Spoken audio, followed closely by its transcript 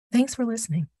Thanks for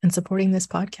listening and supporting this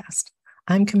podcast.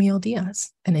 I'm Camille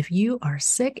Diaz, and if you are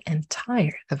sick and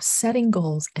tired of setting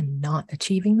goals and not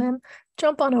achieving them,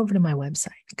 jump on over to my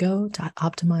website,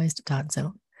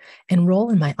 go.optimized.zone. Enroll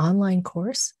in my online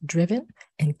course, Driven,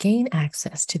 and gain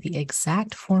access to the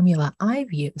exact formula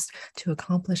I've used to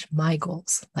accomplish my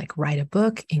goals, like write a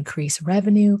book, increase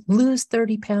revenue, lose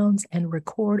 30 pounds, and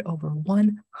record over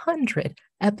 100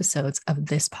 episodes of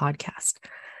this podcast.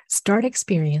 Start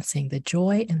experiencing the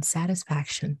joy and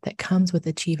satisfaction that comes with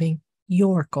achieving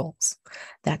your goals.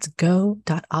 That's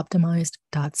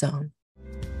go.optimized.zone.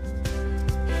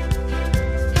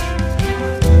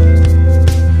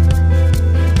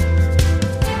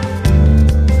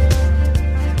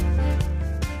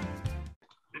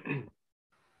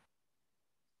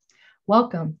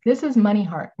 Welcome. This is Money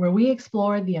Heart, where we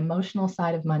explore the emotional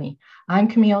side of money. I'm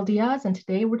Camille Diaz, and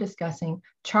today we're discussing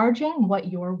charging what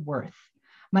you're worth.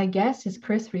 My guest is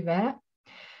Chris Rivera.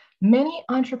 Many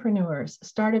entrepreneurs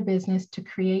start a business to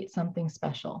create something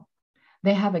special.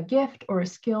 They have a gift or a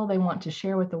skill they want to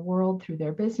share with the world through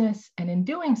their business, and in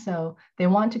doing so, they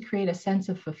want to create a sense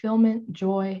of fulfillment,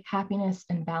 joy, happiness,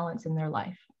 and balance in their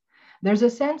life. There's a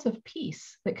sense of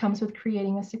peace that comes with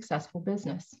creating a successful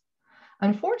business.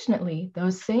 Unfortunately,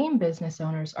 those same business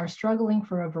owners are struggling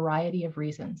for a variety of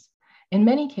reasons. In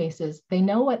many cases, they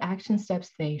know what action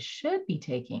steps they should be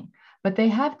taking, but they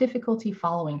have difficulty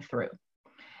following through.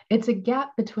 It's a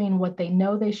gap between what they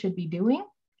know they should be doing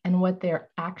and what they're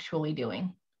actually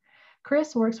doing.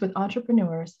 Chris works with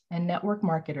entrepreneurs and network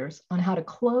marketers on how to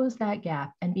close that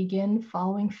gap and begin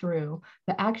following through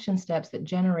the action steps that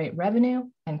generate revenue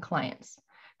and clients.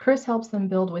 Chris helps them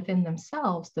build within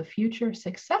themselves the future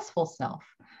successful self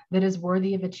that is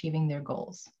worthy of achieving their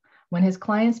goals. When his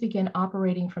clients begin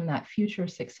operating from that future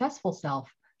successful self,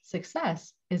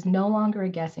 success is no longer a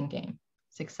guessing game.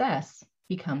 Success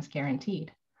becomes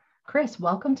guaranteed. Chris,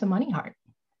 welcome to Money Heart.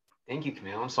 Thank you,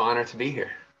 Camille. I'm so honored to be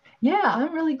here. Yeah,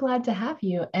 I'm really glad to have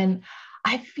you. And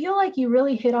I feel like you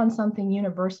really hit on something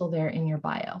universal there in your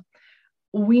bio.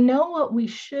 We know what we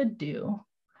should do,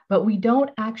 but we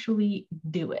don't actually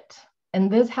do it. And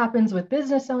this happens with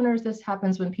business owners. This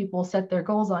happens when people set their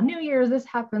goals on New Year's. This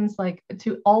happens like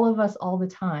to all of us all the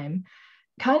time.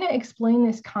 Kind of explain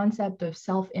this concept of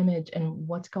self-image and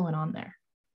what's going on there.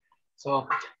 So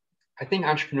I think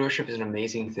entrepreneurship is an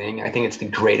amazing thing. I think it's the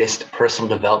greatest personal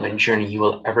development journey you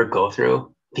will ever go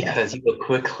through because you will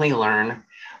quickly learn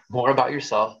more about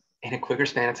yourself in a quicker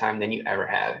span of time than you ever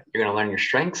have. You're going to learn your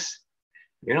strengths.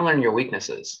 You're going to learn your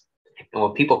weaknesses. And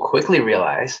what people quickly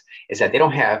realize is that they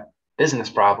don't have business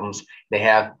problems. They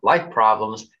have life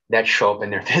problems that show up in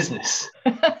their business.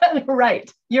 Right.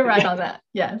 You're right on that.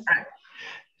 Yes.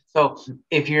 So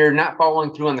if you're not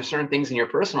following through on the certain things in your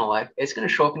personal life, it's going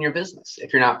to show up in your business.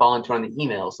 If you're not following through on the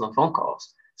emails and the phone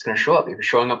calls, it's going to show up. If you're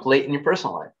showing up late in your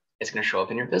personal life, it's going to show up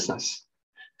in your business.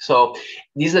 So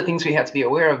these are the things we have to be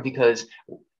aware of because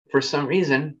for some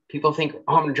reason, people think,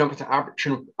 oh, I'm going to jump into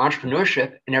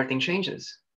entrepreneurship and everything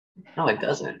changes. No, it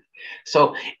doesn't.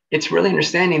 So it's really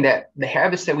understanding that the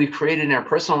habits that we've created in our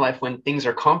personal life when things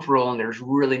are comfortable and there's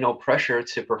really no pressure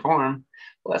to perform,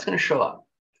 well, that's going to show up.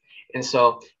 And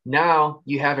so now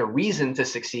you have a reason to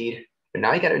succeed, but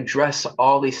now you got to address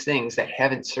all these things that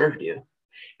haven't served you.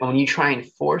 And when you try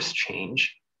and force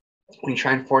change, when you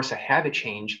try and force a habit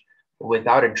change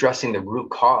without addressing the root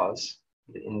cause,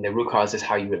 and the root cause is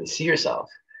how you really see yourself,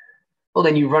 well,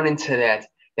 then you run into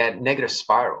that negative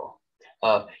spiral.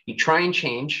 You try and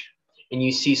change and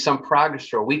you see some progress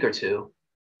for a week or two,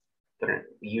 but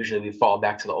usually we fall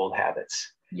back to the old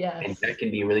habits. Yes. And that can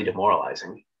be really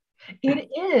demoralizing. It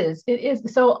is.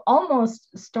 So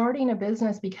almost starting a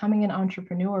business, becoming an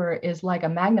entrepreneur is like a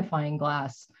magnifying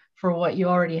glass for what you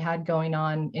already had going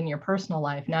on in your personal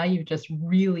life. Now you've just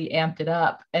really amped it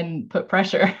up and put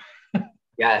pressure.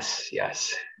 Yes.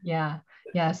 Yeah.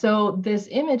 So this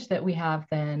image that we have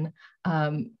then,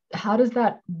 how does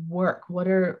that work? What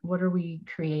are we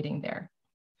creating there?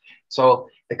 So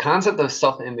the concept of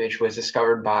self-image was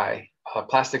discovered by a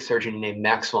plastic surgeon named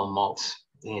Maxwell Maltz,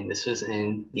 and this was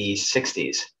in the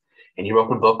 60s. And he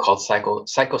wrote a book called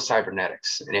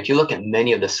Psycho-Cybernetics. And if you look at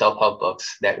many of the self-help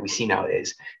books that we see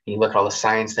nowadays, and you look at all the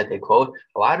science that they quote,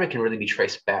 a lot of it can really be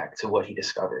traced back to what he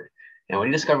discovered. And what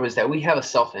he discovered was that we have a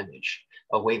self-image,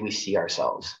 a way we see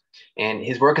ourselves. And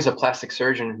his work as a plastic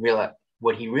surgeon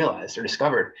what he realized or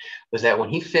discovered was that when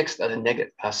he fixed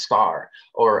a scar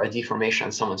or a deformation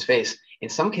on someone's face, in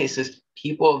some cases,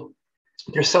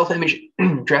 their self-image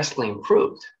drastically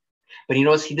improved. But he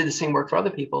noticed he did the same work for other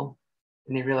people,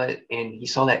 and he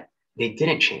saw that they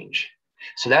didn't change.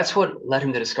 So that's what led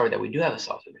him to discover that we do have a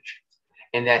self-image,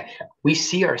 and that we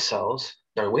see ourselves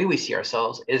the way we see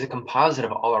ourselves is a composite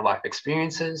of all our life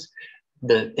experiences,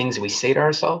 the things that we say to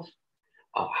ourselves,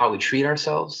 how we treat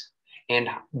ourselves, and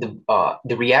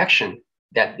the reaction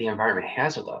that the environment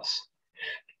has with us.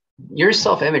 Your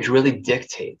self-image really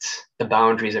dictates the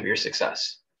boundaries of your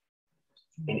success.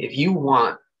 And if you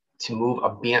want to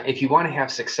if you want to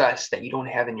have success that you don't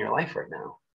have in your life right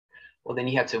now, well, then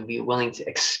you have to be willing to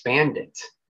expand it.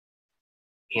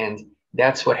 And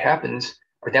that's what happens,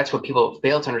 or that's what people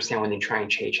fail to understand when they try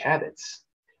and change habits.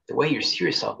 The way you see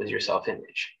yourself is your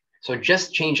self-image. So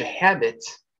just change a habit,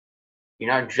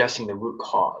 you're not addressing the root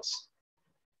cause.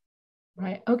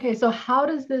 Right. Okay. So how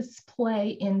does this play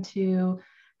into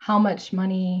how much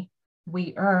money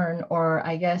we earn, or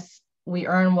I guess we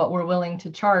earn what we're willing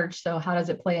to charge. So how does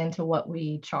it play into what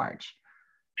we charge?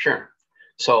 Sure.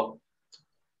 So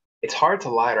it's hard to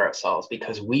lie to ourselves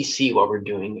because we see what we're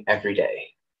doing every day.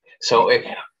 So if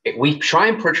we try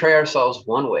and portray ourselves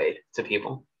one way to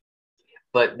people,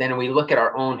 but then we look at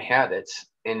our own habits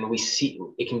and we see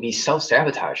it can be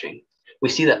self-sabotaging. We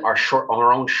see that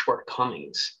our own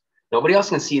shortcomings. Nobody else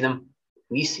can see them.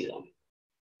 We see them.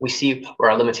 We see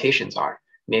where our limitations are.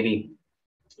 Maybe,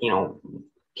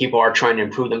 people are trying to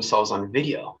improve themselves on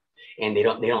video and they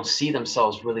don't see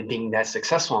themselves really being that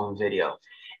successful on video.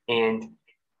 And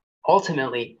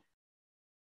ultimately,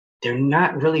 they're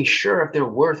not really sure if they're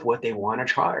worth what they want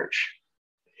to charge.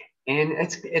 And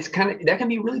it's kind of, that can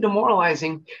be really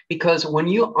demoralizing, because when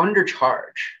you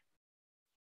undercharge,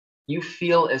 you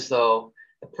feel as though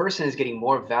the person is getting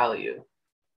more value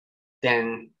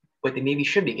than what they maybe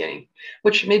should be getting,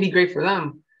 which may be great for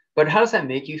them, but how does that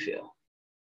make you feel?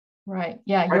 Right.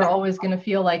 Yeah. You're always going to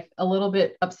feel like a little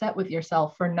bit upset with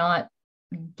yourself for not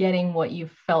getting what you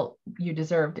felt you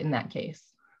deserved in that case.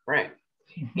 Right.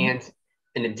 Mm-hmm. And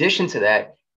in addition to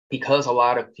that, because a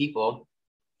lot of people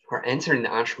are entering the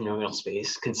entrepreneurial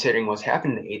space, considering what's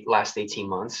happened in the last 18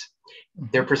 months,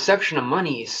 mm-hmm. their perception of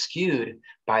money is skewed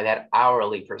by that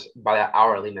hourly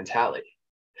mentality.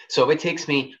 So if it takes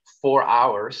me 4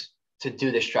 hours to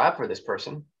do this job for this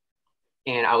person,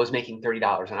 and I was making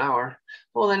 $30 an hour,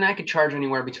 well, then I could charge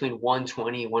anywhere between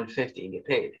 $120, $150 and get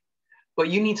paid. But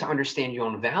you need to understand your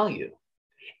own value.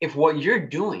 If what you're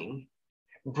doing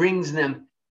brings them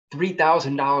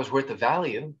 $3,000 worth of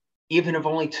value, even if it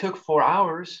only took 4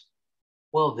 hours,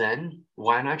 well, then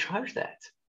why not charge that?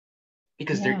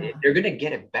 Because they're going to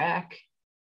get it back.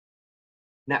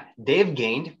 Now, they've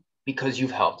gained because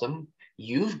you've helped them.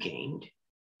 You've gained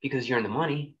because you earn the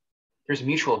money. There's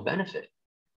mutual benefit.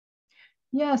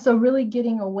 Yeah, so really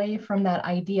getting away from that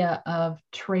idea of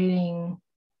trading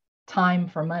time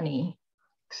for money.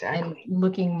 Exactly. And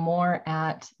looking more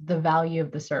at the value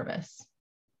of the service.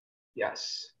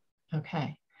 Yes.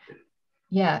 Okay.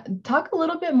 Yeah. Talk a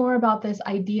little bit more about this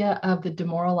idea of the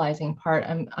demoralizing part.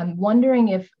 I'm wondering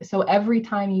if, so every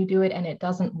time you do it and it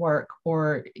doesn't work,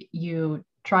 or you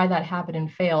try that habit and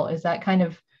fail, is that kind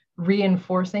of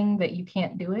reinforcing that you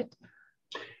can't do it?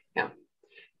 Yeah.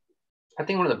 I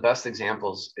think one of the best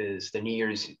examples is the New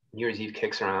Year's Eve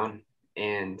kicks around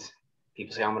and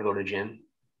people say, I'm going to go to the gym.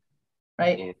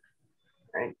 Right.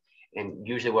 And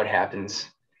usually what happens,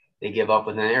 they give up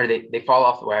they fall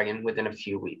off the wagon within a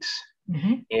few weeks.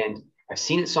 Mm-hmm. And I've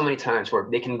seen it so many times where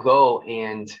they can go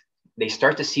and they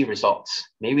start to see results.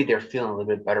 Maybe they're feeling a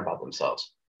little bit better about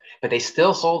themselves, but they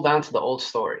still hold on to the old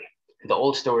story. The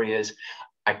old story is,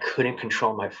 I couldn't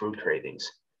control my food cravings.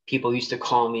 People used to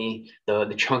call me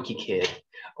the chunky kid,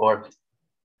 or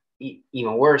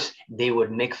even worse, they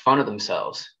would make fun of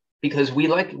themselves, because we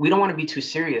don't want to be too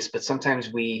serious, but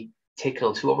sometimes we take it a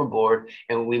little too overboard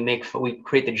and we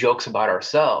create the jokes about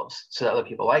ourselves so that other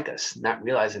people like us, not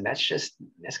realizing that's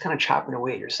kind of chopping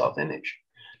away at your self-image.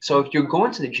 So if you're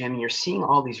going to the gym and you're seeing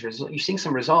all these results, you're seeing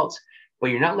some results, but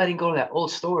you're not letting go of that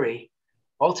old story,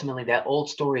 ultimately that old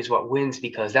story is what wins,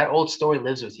 because that old story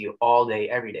lives with you all day,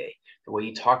 every day. The way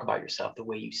you talk about yourself, the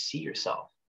way you see yourself.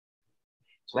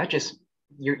 So that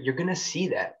you're going to see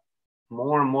that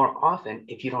more and more often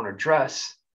if you don't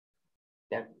address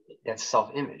that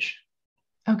self-image.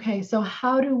 Okay, so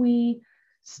how do we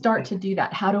start to do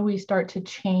that? How do we start to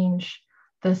change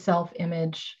the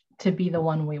self-image to be the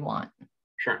one we want?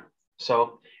 Sure.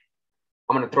 So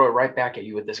I'm going to throw it right back at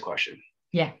you with this question.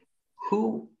 Yeah.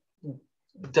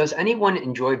 Does anyone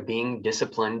enjoy being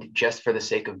disciplined just for the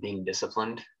sake of being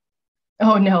disciplined?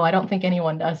 Oh, no, I don't think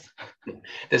anyone does.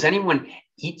 Does anyone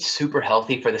eat super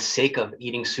healthy for the sake of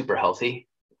eating super healthy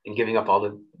and giving up all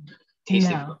the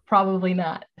tasty food? Probably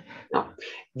not. No.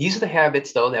 These are the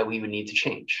habits, though, that we would need to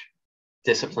change.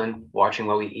 Discipline, watching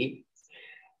what we eat.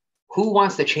 Who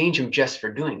wants to change them just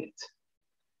for doing it?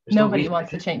 Nobody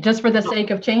wants to change. Just for the sake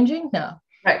of changing? No.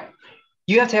 Right.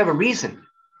 You have to have a reason,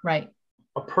 Right.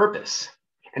 a purpose.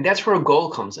 And that's where a goal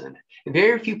comes in.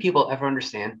 Very few people ever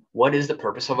understand what is the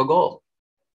purpose of a goal.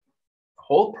 The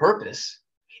whole purpose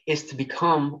is to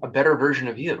become a better version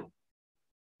of you.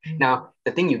 Now,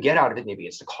 the thing you get out of it, maybe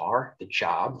it's the car, the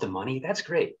job, the money, that's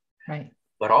great. Right.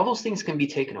 But all those things can be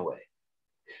taken away.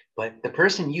 But the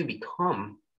person you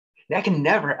become, that can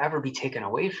never, ever be taken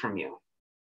away from you.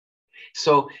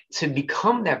 So to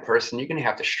become that person, you're going to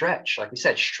have to stretch, like we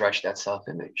said, stretch that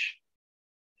self-image.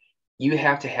 You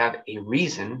have to have a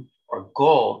reason or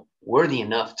goal worthy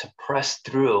enough to press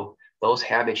through those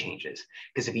habit changes.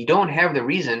 Because if you don't have the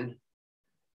reason,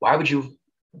 why would you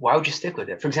stick with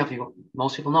it? For example,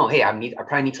 most people know, hey, I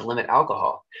probably need to limit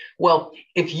alcohol. Well,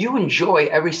 if you enjoy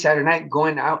every Saturday night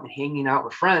going out and hanging out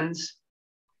with friends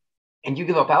and you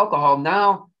give up alcohol,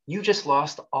 now you just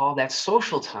lost all that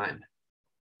social time.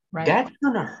 Right. That's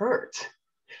going to hurt.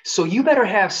 So you better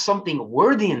have something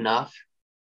worthy enough,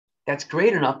 that's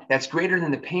great enough, that's greater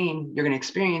than the pain you're going to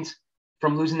experience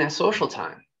from losing that social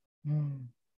time.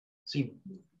 So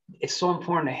it's so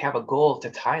important to have a goal to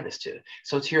tie this to.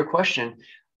 So to your question,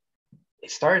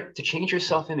 start to change your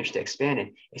self-image, to expand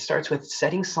it. It starts with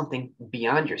setting something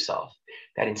beyond yourself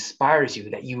that inspires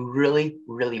you, that you really,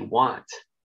 really want.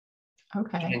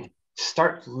 Okay. And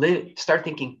start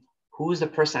thinking, who is the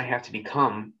person I have to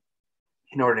become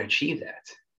in order to achieve that?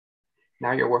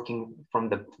 Now you're working from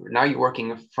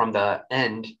the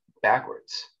end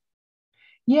backwards.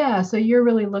 Yeah. So you're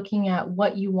really looking at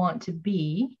what you want to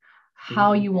be,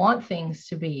 how you want things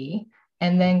to be,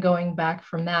 and then going back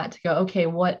from that to go, okay,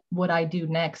 what would I do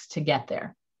next to get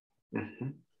there?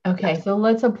 Okay. So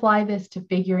let's apply this to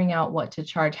figuring out what to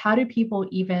charge. How do people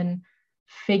even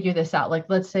figure this out? Like,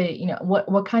 let's say,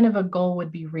 what kind of a goal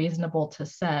would be reasonable to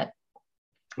set?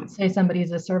 Say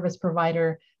somebody's a service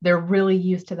provider, they're really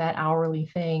used to that hourly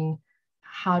thing.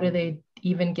 How do they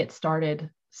even get started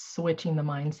switching the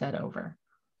mindset over?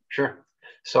 Sure.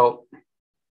 So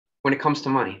when it comes to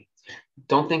money,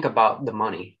 don't think about the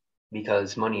money,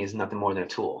 because money is nothing more than a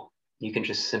tool. You can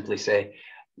just simply say,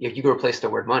 if you could replace the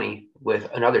word money with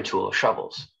another tool,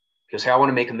 shovels. You'll say, I want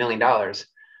to make $1 million,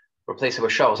 replace it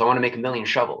with shovels. I want to make 1 million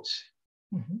shovels.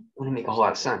 Wouldn't make a whole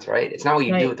lot of sense, right? It's not what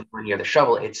you do with the money or the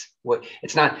shovel. It's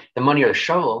not the money or the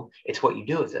shovel. It's what you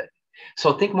do with it.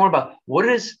 So think more about what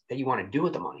it is that you want to do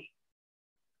with the money.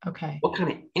 Okay. What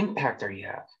kind of impact are you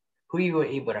have? Who are you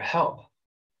able to help?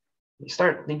 You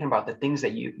start thinking about the things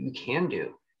that you can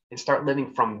do and start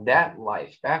living from that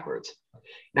life backwards.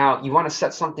 Now, you want to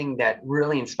set something that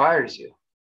really inspires you.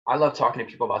 I love talking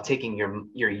to people about taking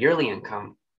your yearly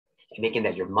income and making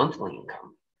that your monthly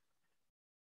income.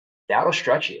 That'll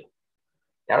stretch you.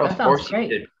 That'll force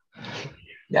you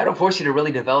to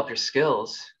really develop your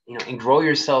skills, and grow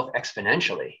yourself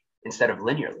exponentially instead of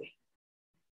linearly.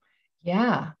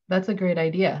 Yeah, that's a great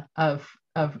idea of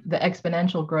the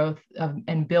exponential growth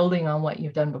and building on what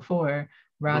you've done before,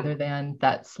 rather than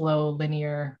that slow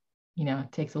linear,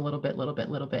 takes a little bit.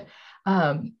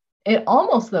 It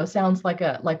almost though sounds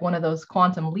like one of those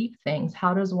quantum leap things.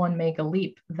 How does one make a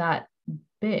leap that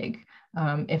big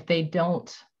if they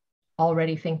don't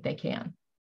already think they can?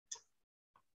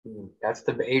 That's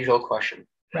the age-old question.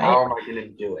 Right? How am I going to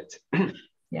do it?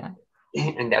 Yeah.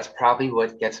 And that's probably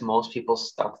what gets most people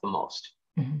stuck the most.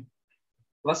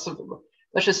 Let's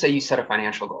just say you set a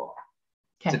financial goal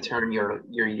to turn your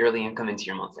yearly income into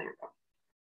your monthly income.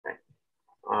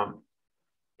 Right?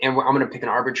 And I'm going to pick an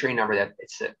arbitrary number that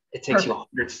it takes you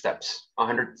 100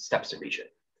 steps to reach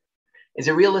it. Is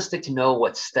it realistic to know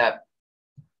what step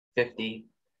 50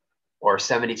 or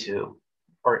 72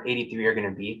 or 83 are going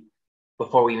to be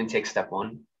before we even take step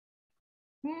 1?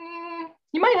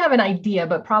 You might have an idea,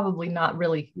 but probably not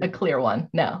really a clear one.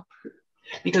 No.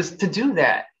 Because to do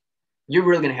that, you're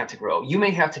really going to have to grow. You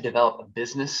may have to develop a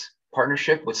business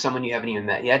partnership with someone you haven't even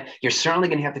met yet. You're certainly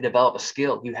going to have to develop a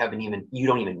skill you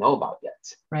don't even know about yet.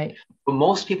 Right. But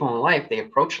most people in life, they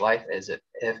approach life as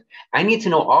if I need to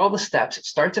know all the steps,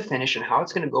 start to finish, and how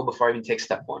it's going to go before I even take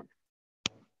step 1.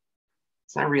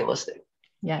 It's not realistic.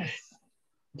 Yes.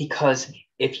 Because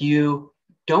if you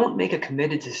don't make a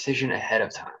committed decision ahead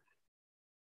of time,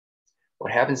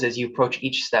 what happens is you approach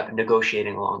each step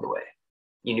negotiating along the way.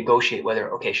 You negotiate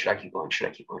whether, okay, should I keep going? Should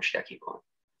I keep going? Should I keep going?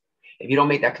 If you don't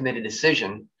make that committed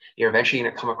decision, you're eventually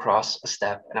going to come across a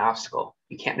step, an obstacle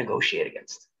you can't negotiate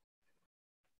against.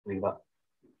 On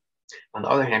the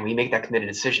other hand, we make that committed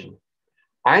decision.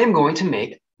 I am going to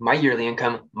make my yearly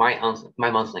income my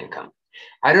monthly income.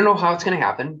 I don't know how it's going to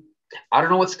happen. I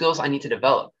don't know what skills I need to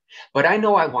develop, but I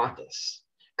know I want this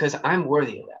because I'm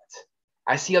worthy of that.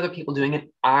 I see other people doing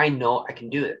it. I know I can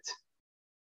do it.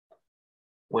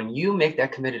 When you make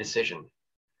that committed decision,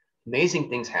 amazing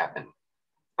things happen.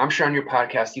 I'm sure on your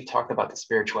podcast, you've talked about the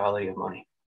spirituality of money.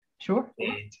 Sure.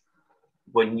 And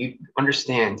when you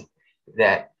understand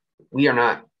that we are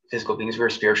not physical beings, we're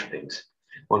spiritual beings.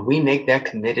 When we make that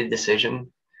committed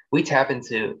decision, we tap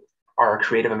into our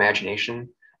creative imagination,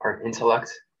 our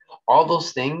intellect, all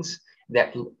those things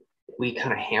that we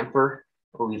kind of hamper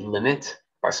or we limit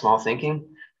by small thinking.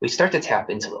 We start to tap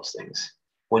into those things.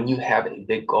 When you have a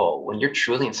big goal, when you're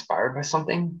truly inspired by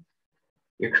something,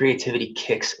 your creativity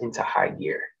kicks into high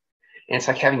gear. And it's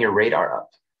like having your radar up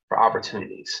for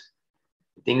opportunities.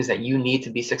 Things that you need to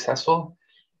be successful,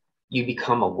 you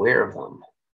become aware of them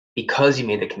because you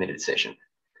made the committed decision.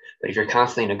 But if you're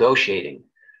constantly negotiating,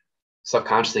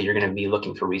 subconsciously, you're going to be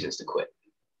looking for reasons to quit.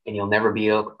 And you'll never be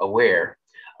aware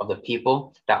of the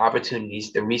people, the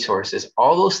opportunities, the resources,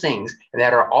 all those things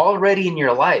that are already in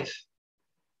your life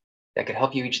that could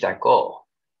help you reach that goal.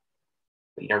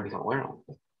 But you never become aware of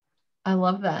them. I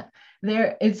love that.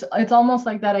 It's almost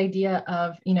like that idea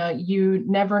of, you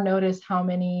never notice how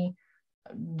many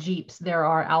Jeeps there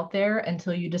are out there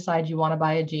until you decide you want to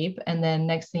buy a Jeep. And then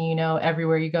next thing you know,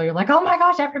 everywhere you go, you're like, oh my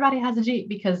gosh, everybody has a Jeep,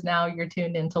 because now you're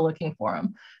tuned into looking for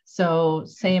them. So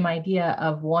same idea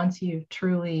of once you've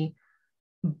truly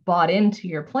bought into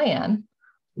your plan,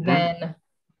 then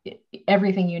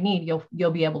everything you need,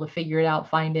 you'll be able to figure it out,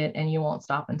 find it, and you won't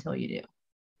stop until you do.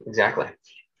 Exactly.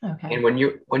 Okay. And when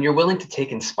you're willing to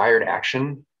take inspired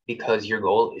action because your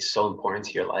goal is so important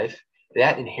to your life,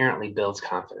 that inherently builds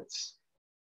confidence.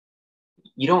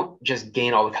 You don't just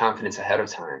gain all the confidence ahead of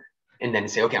time and then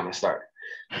say, okay, I'm going to start.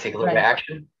 Take a little bit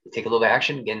of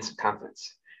action, gain some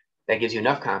confidence. That gives you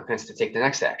enough confidence to take the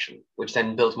next action, which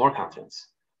then builds more confidence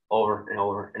over and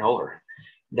over and over.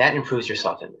 That improves your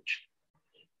self-image.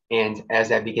 And as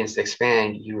that begins to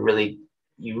expand, you really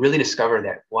discover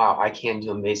that, wow, I can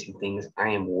do amazing things. I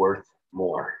am worth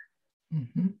more.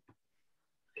 Mm-hmm.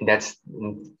 And that's,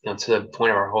 to the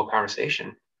point of our whole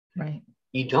conversation. Right.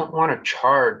 You don't want to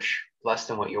charge less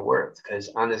than what you're worth, because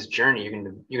on this journey, you're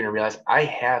going to realize, I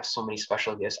have so many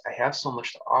special gifts. I have so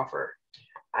much to offer.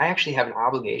 I actually have an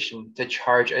obligation to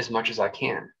charge as much as I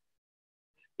can,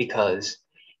 because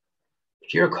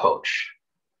if you're a coach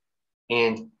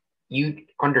and you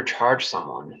undercharge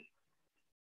someone,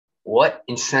 what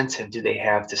incentive do they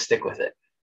have to stick with it?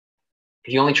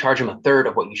 If you only charge them a third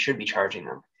of what you should be charging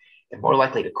them, they're more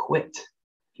likely to quit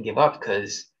and give up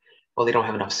because, well, they don't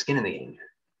have enough skin in the game.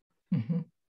 Mm-hmm.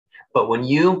 But when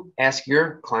you ask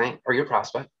your client or your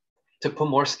prospect to put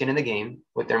more skin in the game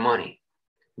with their money,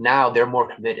 now they're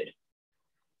more committed.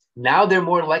 Now they're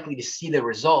more likely to see the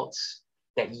results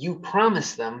that you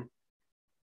promised them,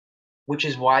 which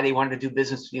is why they wanted to do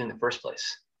business with you in the first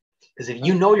place. Because if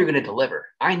you know you're going to deliver,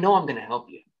 I know I'm going to help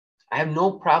you. I have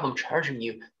no problem charging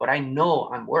you, but I know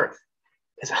I'm worth,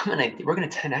 because we're going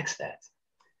to 10x that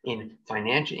in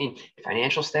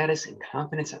financial status and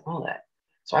confidence and all that.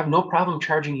 So I have no problem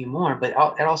charging you more, but it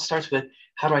all starts with,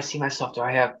 how do I see myself? Do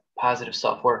I have positive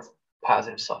self-worth,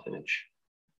 positive self-image?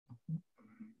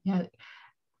 Yeah.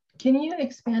 Can you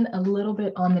expand a little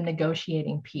bit on the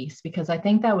negotiating piece? Because I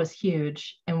think that was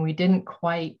huge and we didn't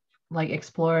quite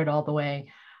explore it all the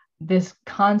way. This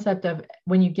concept of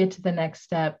when you get to the next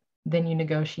step, then you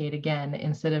negotiate again,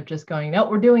 instead of just going, no,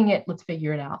 we're doing it, let's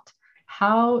figure it out.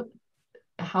 How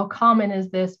common is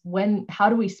this? How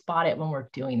do we spot it when we're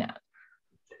doing that?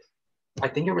 I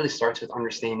think it really starts with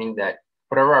understanding that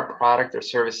whatever our product or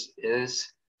service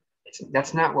is,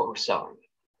 that's not what we're selling.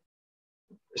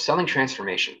 We're selling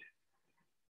transformation.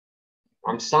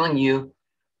 I'm selling you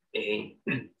a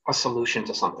solution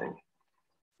to something,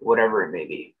 whatever it may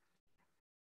be.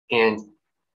 And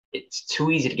it's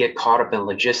too easy to get caught up in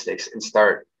logistics and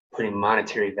start putting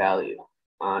monetary value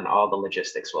on all the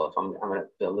logistics. Well, if I'm going to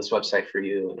build this website for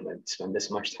you and I'm going to spend this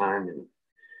much time, and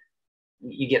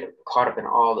you get caught up in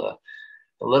all the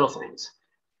little things.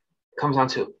 It comes down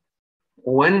to,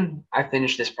 when I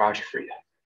finish this project for you,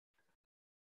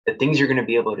 the things you're going to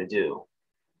be able to do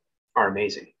are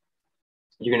amazing.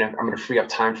 I'm going to free up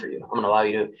time for you. I'm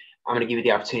going to give you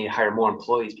the opportunity to hire more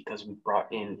employees because we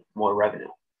brought in more revenue.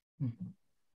 Mm-hmm.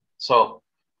 So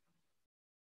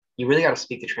you really got to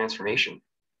speak to transformation.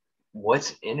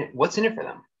 What's in it? What's in it for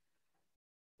them?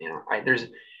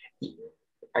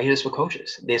 I hear this with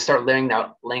coaches. They start laying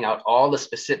out all the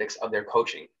specifics of their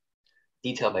coaching,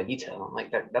 detail by detail. I'm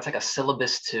like, that's like a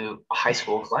syllabus to a high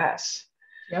school class.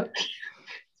 Yep.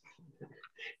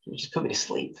 You just put me to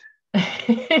sleep.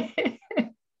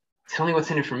 Tell me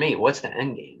what's in it for me. What's the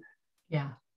end game? Yeah.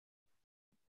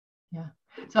 Yeah.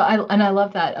 So I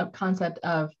love that concept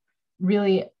of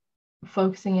really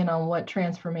focusing in on what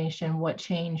transformation, what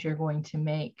change you're going to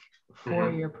make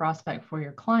for your prospect, for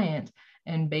your client,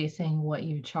 and basing what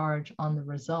you charge on the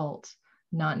result,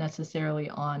 not necessarily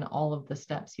on all of the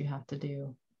steps you have to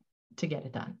do to get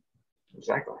it done.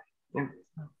 Exactly. Yeah.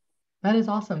 That is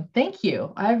awesome. Thank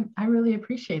you. I really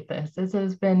appreciate this. This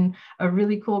has been a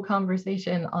really cool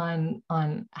conversation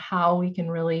on how we can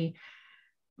really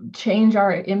change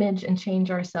our image and change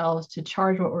ourselves to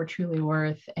charge what we're truly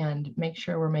worth and make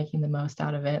sure we're making the most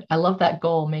out of it. I love that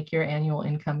goal, make your annual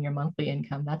income your monthly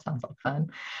income. That sounds like fun.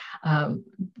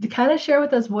 To kind of share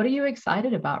with us, what are you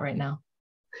excited about right now?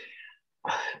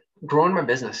 Growing my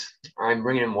business. I'm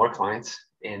bringing in more clients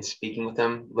and speaking with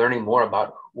them, learning more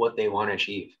about what they want to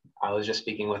achieve. I was just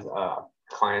speaking with a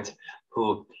client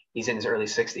who he's in his early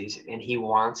 60s and he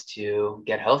wants to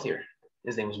get healthier.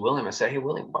 His name was William. I said, hey,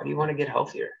 William, why do you want to get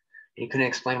healthier? And he couldn't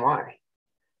explain why. I'm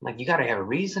like, you got to have a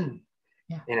reason.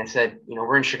 Yeah. And I said,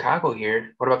 we're in Chicago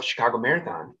here. What about the Chicago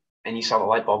Marathon? And you saw the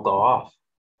light bulb go off.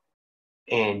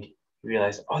 And you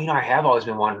realized, I have always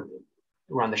been wanting to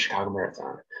run the Chicago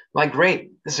Marathon. I'm like,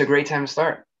 great. This is a great time to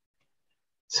start.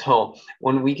 So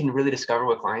when we can really discover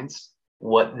with clients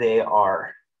what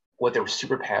they're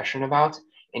super passionate about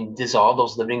and dissolve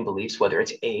those limiting beliefs, whether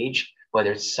it's age,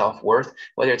 whether it's self-worth,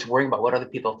 whether it's worrying about what other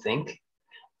people think,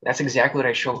 that's exactly what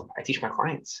I teach my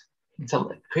clients. So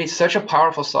it creates such a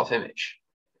powerful self-image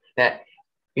that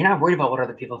you're not worried about what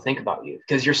other people think about you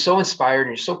because you're so inspired and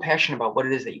you're so passionate about what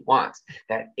it is that you want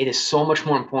that it is so much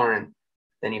more important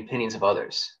than the opinions of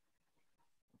others.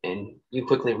 And you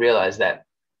quickly realize that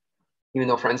even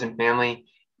though friends and family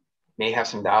may have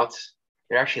some doubts,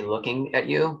 they're actually looking at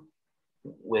you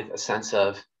with a sense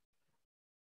of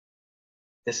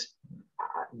this,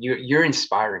 you're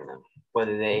inspiring them,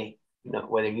 whether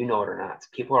you know it or not.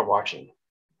 People are watching.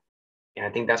 And I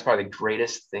think that's probably the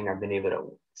greatest thing I've been able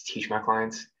to teach my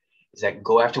clients is that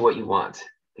go after what you want,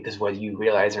 because whether you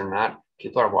realize it or not,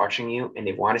 people are watching you and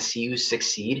they want to see you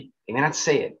succeed. They may not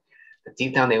say it, but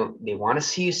deep down they want to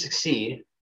see you succeed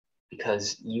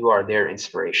because you are their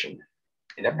inspiration.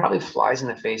 And that probably flies in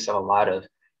the face of a lot of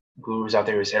gurus out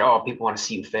there who said, people want to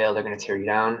see you fail, they're going to tear you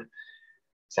down.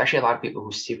 It's actually a lot of people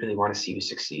who secretly want to see you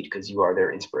succeed because you are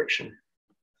their inspiration.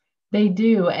 They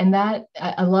do. And that,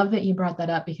 I love that you brought that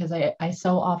up because I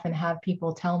so often have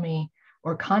people tell me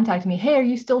or contact me, hey, are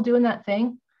you still doing that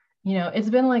thing? It's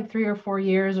been like 3 or 4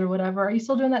 years or whatever. Are you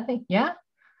still doing that thing? Yeah.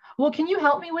 Well, can you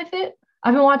help me with it?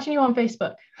 I've been watching you on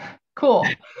Facebook. Cool.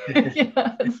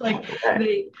 It's like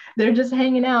they're just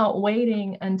hanging out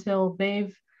waiting until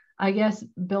they've, I guess,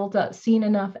 seen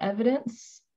enough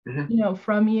evidence,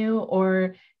 from you,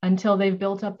 or until they've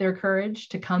built up their courage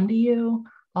to come to you,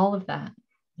 all of that.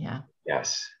 Yeah.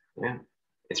 Yes. Yeah.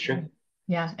 It's true.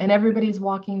 Yeah. And everybody's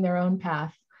walking their own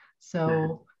path.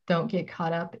 So don't get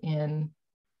caught up in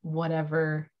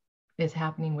whatever is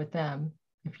happening with them.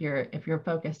 If you're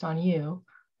focused on you,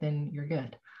 then you're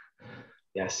good.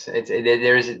 Yes.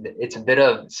 It's a bit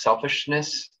of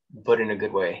selfishness, but in a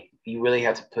good way. You really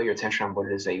have to put your attention on what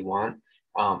it is that you want,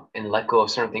 and let go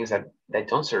of certain things that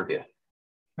don't serve you.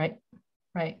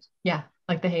 Right. Yeah.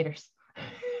 Like the haters.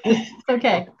 It's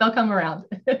okay. They'll come around.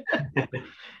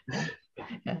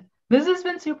 Yeah. This has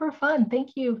been super fun.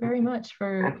 Thank you very much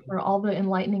for all the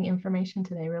enlightening information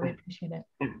today. Really appreciate it.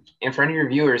 And for any of your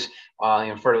viewers,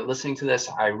 for listening to this,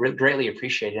 I really greatly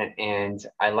appreciate it. And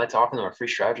I'd like to offer them a free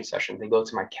strategy session. They go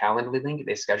to my Calendly link.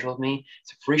 They schedule with me.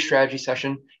 It's a free strategy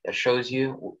session that shows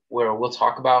you where we'll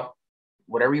talk about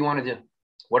whatever you want to do.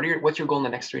 What's your goal in the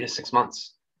next 3 to 6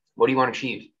 months? What do you want to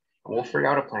achieve? And we'll figure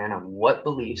out a plan on what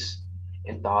beliefs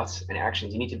and thoughts and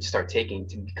actions you need to start taking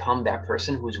to become that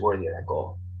person who's worthy of that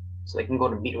goal. So they can go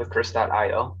to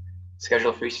meetwithchris.io, schedule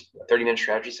a free 30-minute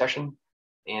strategy session,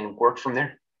 and work from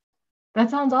there. That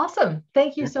sounds awesome.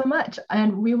 Thank you so much.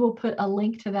 And we will put a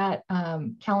link to that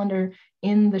calendar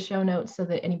in the show notes so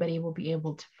that anybody will be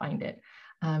able to find it.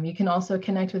 You can also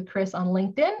connect with Chris on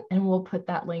LinkedIn, and we'll put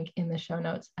that link in the show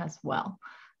notes as well.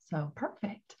 So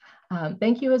perfect.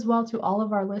 Thank you as well to all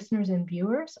of our listeners and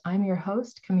viewers. I'm your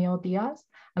host, Camille Diaz.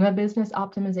 I'm a business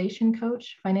optimization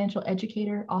coach, financial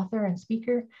educator, author, and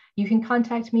speaker. You can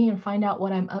contact me and find out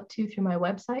what I'm up to through my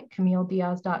website,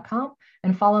 CamilleDiaz.com,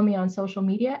 and follow me on social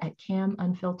media at Cam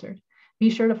Unfiltered. Be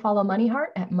sure to follow Money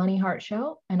Heart at Money Heart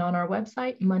Show and on our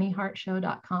website,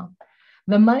 moneyheartshow.com.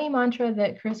 The money mantra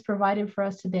that Chris provided for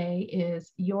us today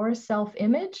is your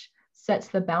self-image sets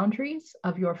the boundaries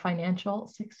of your financial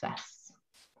success.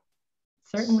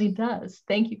 Certainly does.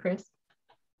 Thank you, Chris.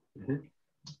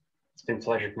 It's been a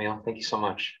pleasure, Camille. Thank you so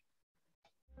much.